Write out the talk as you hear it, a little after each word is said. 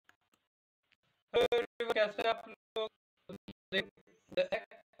कैसे आप लोग देख the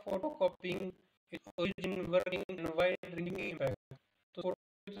act of photocopying its origin working and wide ranging impact. तो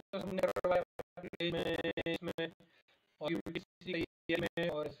फोटो हमने करवाया में इसमें और यूपीएससी की तैयारी में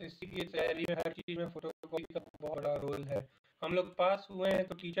और एसएससी की तैयारी में हर चीज में फोटोकॉपी का बहुत बड़ा रोल है। हम लोग पास हुए हैं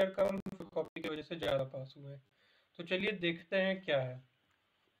तो टीचर कम, फोटोकॉपी की वजह से ज्यादा पास हुए हैं। तो चलिए देखते हैं क्या है,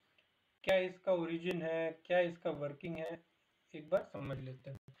 क्या इसका ओरिजिन है, क्या इसका वर्किंग है, एक बार समझ लेते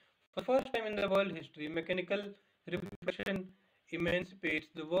हैं। For the first time in the world history, mechanical reproduction emancipates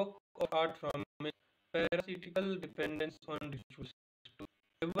the work of art from its parasitical dependence on rituals. To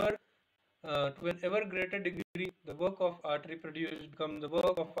ever, to an ever greater degree, the work of art reproduced becomes the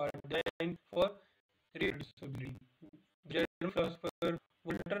work of art designed for reproducibility. German philosopher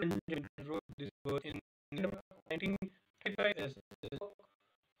Walter Benjamin wrote this word in 1935 as the work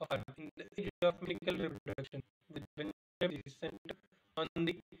of art in the age of mechanical reproduction, with Benjamin centered on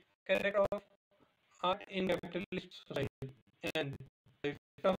the character of art in capitalist society and the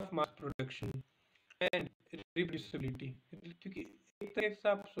effect of mass production and reproducibility. क्योंकि एक तरीके से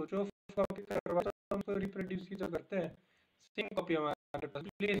आप सोचो, copy करवाते हैं हम तो रिप्रोड्यूस ही तो करते हैं, सेम कॉपी हमारे पास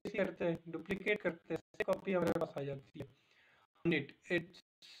डुप्लीकेट करते हैं, डुप्लीकेट करते हैं, सेम कॉपी हमारे पास आ जाती है। On it, it's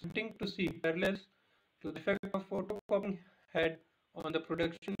tempting to see parallels to the effect of photocopying had on the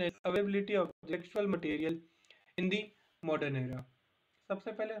production and availability of the actual material in the modern era.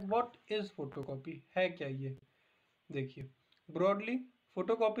 सबसे पहले व्हाट इज फोटोकॉपी, है क्या ये देखिए। Broadly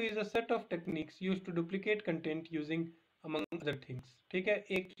photocopy is a set of techniques used to duplicate content using among other things. ठीक है,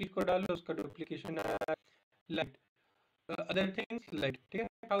 एक चीज को डालो उसका duplication light, other things light. ठीक है,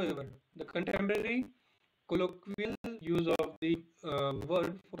 however the contemporary colloquial use of the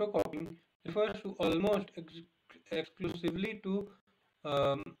word photocopying refers to almost exclusively to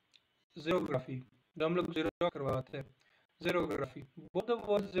xerography, जो हम लोग xerox करवाते हैं, xerography. Both the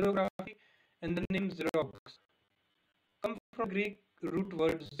words xerography and the name Xerox come from Greek root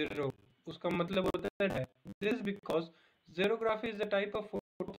word zero. उसका मतलब होता है die. This is because xerography is a type of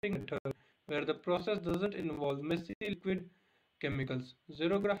photocopying method where the process doesn't involve messy liquid chemicals.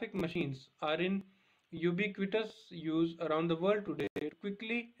 Xerographic machines are in ubiquitous use around the world today to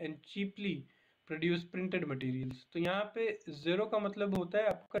quickly and cheaply produce printed materials. तो यहाँ पे zero का मतलब होता है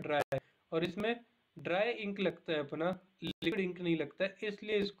आपका dry, और इसमें ड्राई इंक लगता है अपना, लिक्विड इंक नहीं लगता है,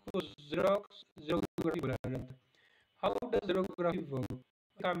 इसलिए इसको ज़ेरोग्राफी बोला जाता है। हाउ डज ज़ेरोग्राफी वर्क,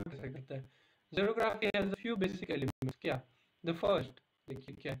 काम कैसे करता है? ज़ेरोग्राफी has a few basic elements. क्या? द फर्स्ट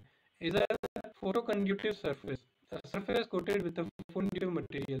देखिए क्या है, is a फोटोकंडक्टिव surface, surface coated with a photoconductive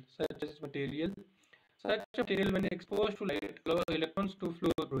material such material when exposed to light allow electrons to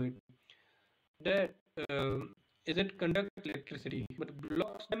flow through it. That is it conduct electricity but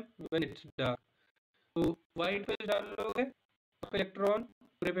blocks them when it's dark. तो white पे डालोगे वहाँ पे electron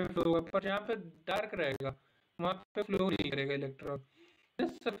पूरे पे flow होगा, पर जहाँ पे डार्क रहेगा वहाँ पे फ्लो नहीं करेगा electron.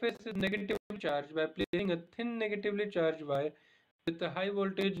 This surface is negatively charged by placing a thin negatively charged wire with a high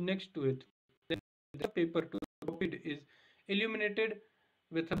voltage next to it. Then the paper to be copied is illuminated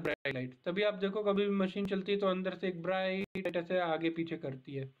with a bright light. तभी आप देखो कभी भी machine चलती है तो अंदर से एक ब्राइट लाइट ऐसे आगे पीछे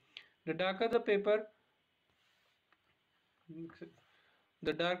करती है. The darker the paper,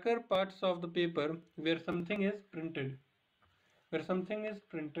 the darker parts of the paper where something is printed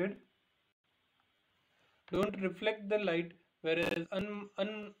don't reflect the light, whereas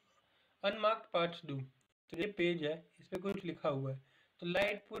unmarked parts do. तो ये पेज है, इस पे कुछ लिखा हुआ है तो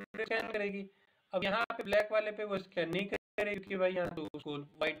लाइट पूरे स्कैन करेगी. अब यहाँ पे ब्लैक वाले पे वो स्कैन नहीं करेगी क्योंकि भाई यहाँ तो उसको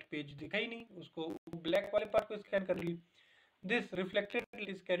व्हाइट पेज दिखा ही नहीं, उसको ब्लैक वाले पार्ट को स्कैन कर ली. This reflected light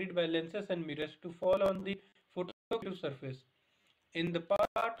is carried by lenses and mirrors to fall on the photoconductive surface. In the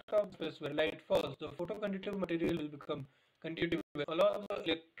part of the surface where light falls, the photoconductive material will become conductive and allow the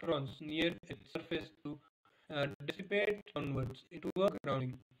electrons near its surface to dissipate downwards into a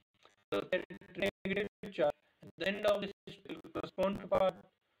grounding. So that negative charge at the end of this will correspond to part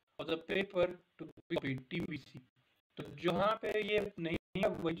of the paper to be copied, TBC. तो जहाँ पे ये नहीं है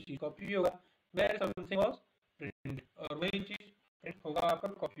वही चीज copy होगा, where something was printed, और वही चीज प्रिंट होगा आपका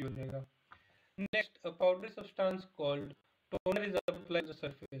कॉपी हो जाएगा. Next, a powdery substance called toner is applied to the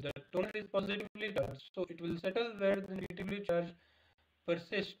surface. The toner is positively charged, so it will settle where the negatively charged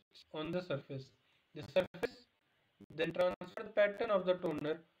persists on the surface. The surface then transfers the pattern of the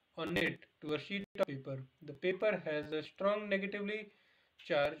toner on it to a sheet of paper. The paper has a strong negatively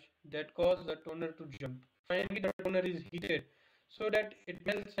charge that causes the toner to jump. Finally, the toner is heated so that it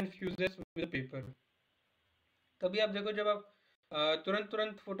melts and fuses with the paper. तभी आप देखो जब आप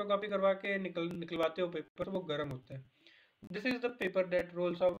तुरंत photocopy करवा के निकलवाते हो paper तो वो गर्म होता है. This is the paper that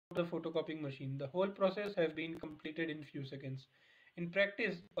rolls out the photocopying machine. The whole process has been completed in few seconds. In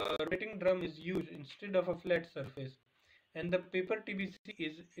practice, a rotating drum is used instead of a flat surface, and the paper TBC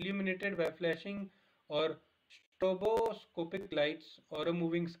is illuminated by flashing or stroboscopic lights or a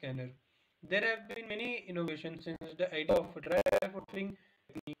moving scanner. There have been many innovations since the idea of a dry photocopiing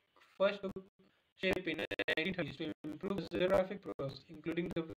technique first took shape in the 1930s to improve the xerographic process, including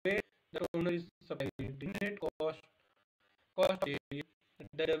the way the toner is supplied, the unit cost of area,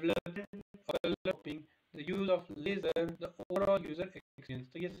 the development of color copying, the use of laser, the overall user experience.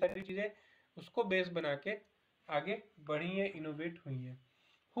 तो ये सारी चीजें उसको base बना के आगे बढ़ी है, इनोवेट हुई है.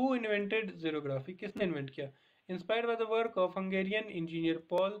 Who invented xerography? किसने इन्वेंट किया? Inspired by the work of Hungarian engineer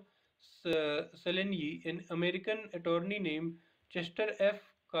Paul Szelenyi, an American attorney named Chester F.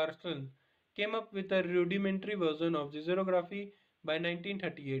 Carlson came up with a rudimentary version of the xerography by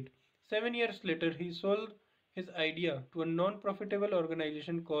 1938. 7 years later, he sold his idea to a non-profitable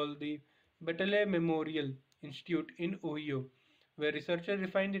organization called the Battle Memorial Institute in Ohio, where researchers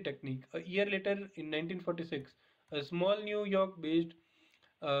refined the technique. A year later, in 1946, a small New York-based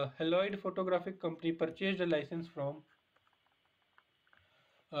Haloid photographic company purchased a license from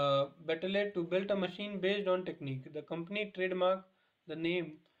Battle to build a machine based on technique. The company trademarked the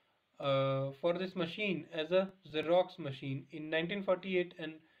name for this machine as a Xerox machine in 1948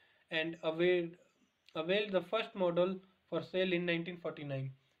 and availed the first model for sale in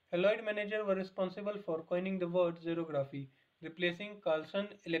 1949. Haloid managers were responsible for coining the word xerography, replacing Carlson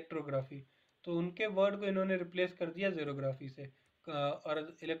electrography. तो उनके word को इन्होंने replace कर दिया xerography से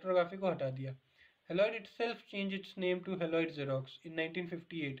और इलेक्ट्रोग्राफी को हटा दिया. Haloid itself changed its name to Haloid Xerox in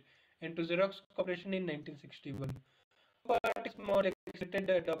 1958 and to Xerox Corporation in 1961. Artists more accelerated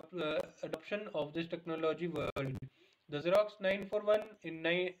the adoption of this technology worldwide. The Xerox 941 in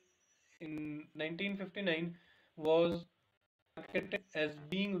 1959 was marketed as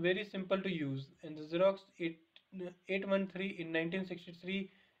being very simple to use, and the Xerox 813 in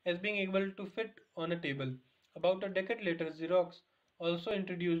 1963 as being able to fit on a table. About a decade later, Xerox also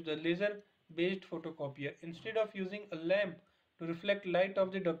introduced the laser-based photocopier. Instead of using a lamp to reflect light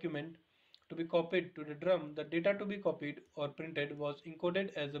of the document to be copied to the drum, the data to be copied or printed was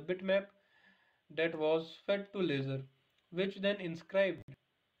encoded as a bitmap that was fed to laser, which then inscribed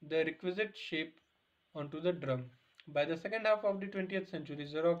the requisite shape onto the drum. By the second half of the 20th century,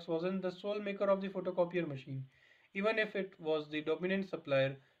 Xerox wasn't the sole maker of the photocopier machine. Even if it was the dominant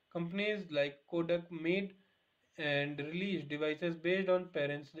supplier, companies like Kodak made and released devices based on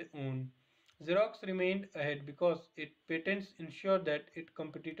parents they own. Xerox remained ahead because its patents ensured that its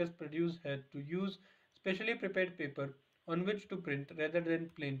competitors produced had to use specially prepared paper on which to print rather than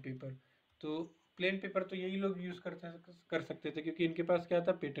plain paper. तो plain paper तो यही लोग use कर सकते थे क्योंकि इनके पास क्या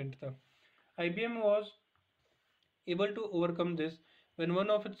था, पेटेंट था. IBM was able to overcome this when one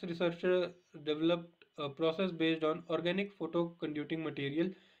of its researchers developed a process based on organic photoconducting material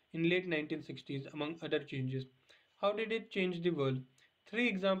in late 1960s, among other changes. How did it change the world? Three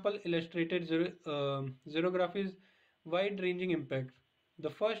examples illustrated xerography's wide-ranging impact. The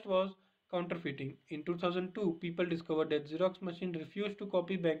first was counterfeiting. In 2002, people discovered that Xerox machine refused to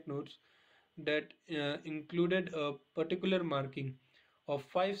copy banknotes that included a particular marking of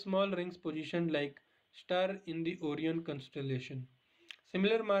five small rings positioned like star in the Orion constellation.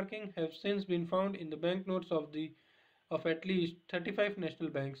 Similar markings have since been found in the banknotes of at least 35 national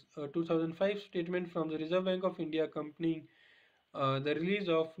banks. A 2005 statement from the Reserve Bank of India accompanying the release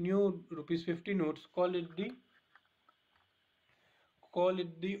of new rupees 50 notes call it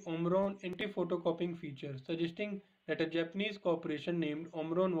the Omron anti-photocopying feature, suggesting that a Japanese corporation named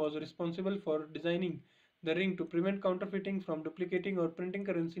Omron was responsible for designing the ring to prevent counterfeiting from duplicating or printing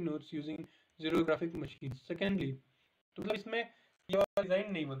currency notes using xerographic machines. Secondly, तो मतलब इसमें ये वाला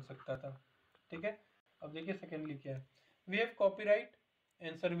design नहीं बन सकता था, ठीक है. अब देखिए सेकेंडली क्या है. We have copyright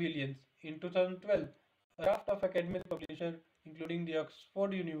and surveillance. In 2012, a raft of academic publishers, including the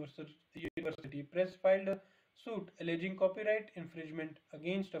Oxford University Press, filed a suit alleging copyright infringement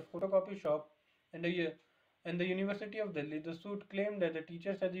against a photocopy shop and the University of Delhi. The suit claimed that the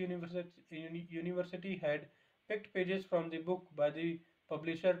teachers at the university had picked pages from the book by the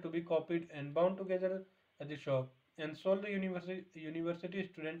publisher to be copied and bound together at the shop and sold the university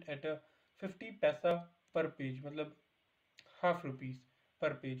student at a 50 paisa per page, मतलब half rupees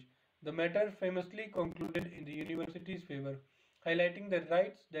per page. The matter famously concluded in the university's favor, highlighting the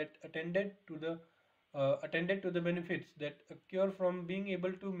rights that attended to the benefits that occur from being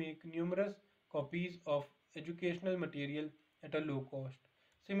able to make numerous copies of educational material at a low cost.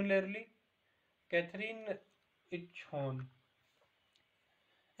 Similarly, Catherine Ichhorn,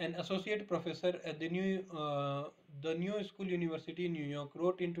 an associate professor at the New School University in New York,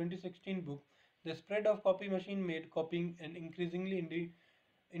 wrote in 2016 book The spread of copy machine made copying an increasingly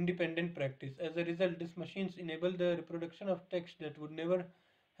independent practice. As a result, these machines enable the reproduction of text that would never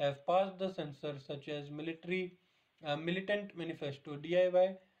have passed the censor, such as militant manifesto,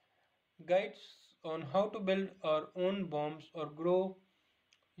 DIY guides on how to build our own bombs or grow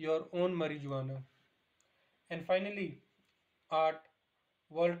your own marijuana. And finally, art.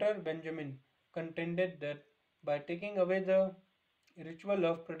 Walter Benjamin contended that by taking away the ritual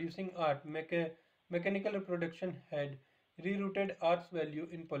of producing art, mechanical reproduction had rerouted art's value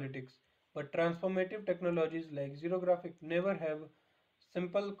in politics. But transformative technologies like xerographic never have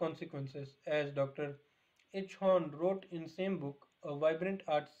simple consequences, as Dr. H. Horn wrote in same book, a vibrant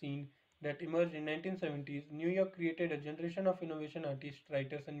art scene that emerged in 1970s. New York created a generation of innovation artists,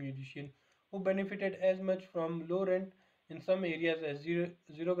 writers, and musicians who benefited as much from low rent in some areas as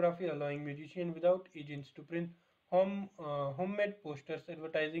xerography, allowing musicians without agents to print homemade posters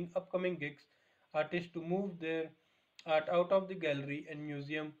advertising upcoming gigs, artists to move their art out of the gallery and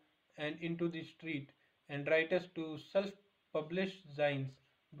museum and into the street, and writers to self-publish zines,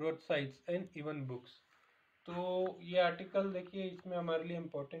 broadsides, and even books. तो ये article देखिए, इसमें हमारे लिए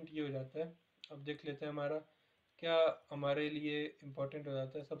important ये हो जाता है। अब देख लेते हैं हमारा क्या हमारे लिए इम्पोर्टेंट हो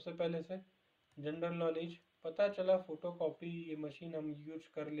जाता है। सबसे पहले से जनरल नॉलेज पता चला, फोटोकॉपी ये मशीन हम यूज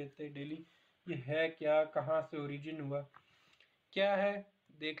कर लेते हैं डेली, ये है क्या, कहाँ से ओरिजिन हुआ, क्या है,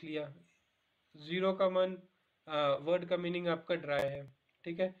 देख लिया। जीरो का मन, वर्ड का मीनिंग आपका ड्राई है,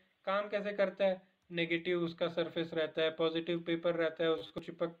 ठीक है। काम कैसे करता है, नेगेटिव उसका सरफेस रहता है, पॉजिटिव पेपर रहता है, उसको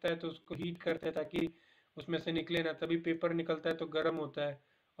चिपकता है तो उसको हीट करते हैं ताकि उसमें से निकले ना, तभी पेपर निकलता है तो गर्म होता है।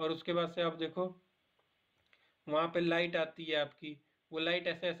 और उसके बाद से आप देखो वहाँ पे लाइट आती है आपकी, वो लाइट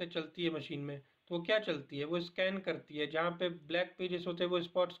ऐसे ऐसे चलती है मशीन में, तो वो क्या चलती है, वो स्कैन करती है। जहाँ पे ब्लैक पेजेस होते हैं वो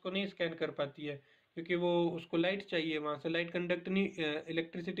स्पॉट्स को नहीं स्कैन कर पाती है, क्योंकि वो उसको लाइट चाहिए, वहाँ से लाइट कंडक्ट नहीं,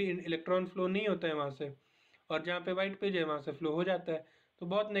 इलेक्ट्रिसिटी इलेक्ट्रॉन फ्लो नहीं होता है वहाँ से। और जहाँ पे वाइट पेज है वहाँ से फ्लो हो जाता है। तो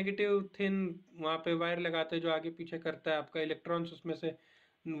बहुत नेगेटिव थिन वहाँ पे वायर लगाते हैं जो आगे पीछे करता है आपका इलेक्ट्रॉन्स उसमें से,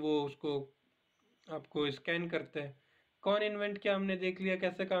 वो उसको आपको स्कैन करते हैं। कौन इन्वेंट किया हमने देख लिया,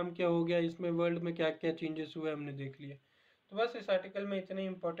 कैसे काम किया हो गया, इसमें वर्ल्ड में क्या क्या चेंजेस हुए हमने देख लिया। तो बस इस आर्टिकल में इतना ही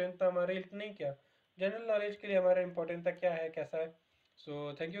इंपॉर्टेंट था हमारे, इतना ही क्या, जनरल नॉलेज के लिए हमारा इंपॉर्टेंट था क्या है कैसा है।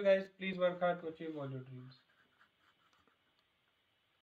 So thank you guys, please work hard to achieve all your dreams.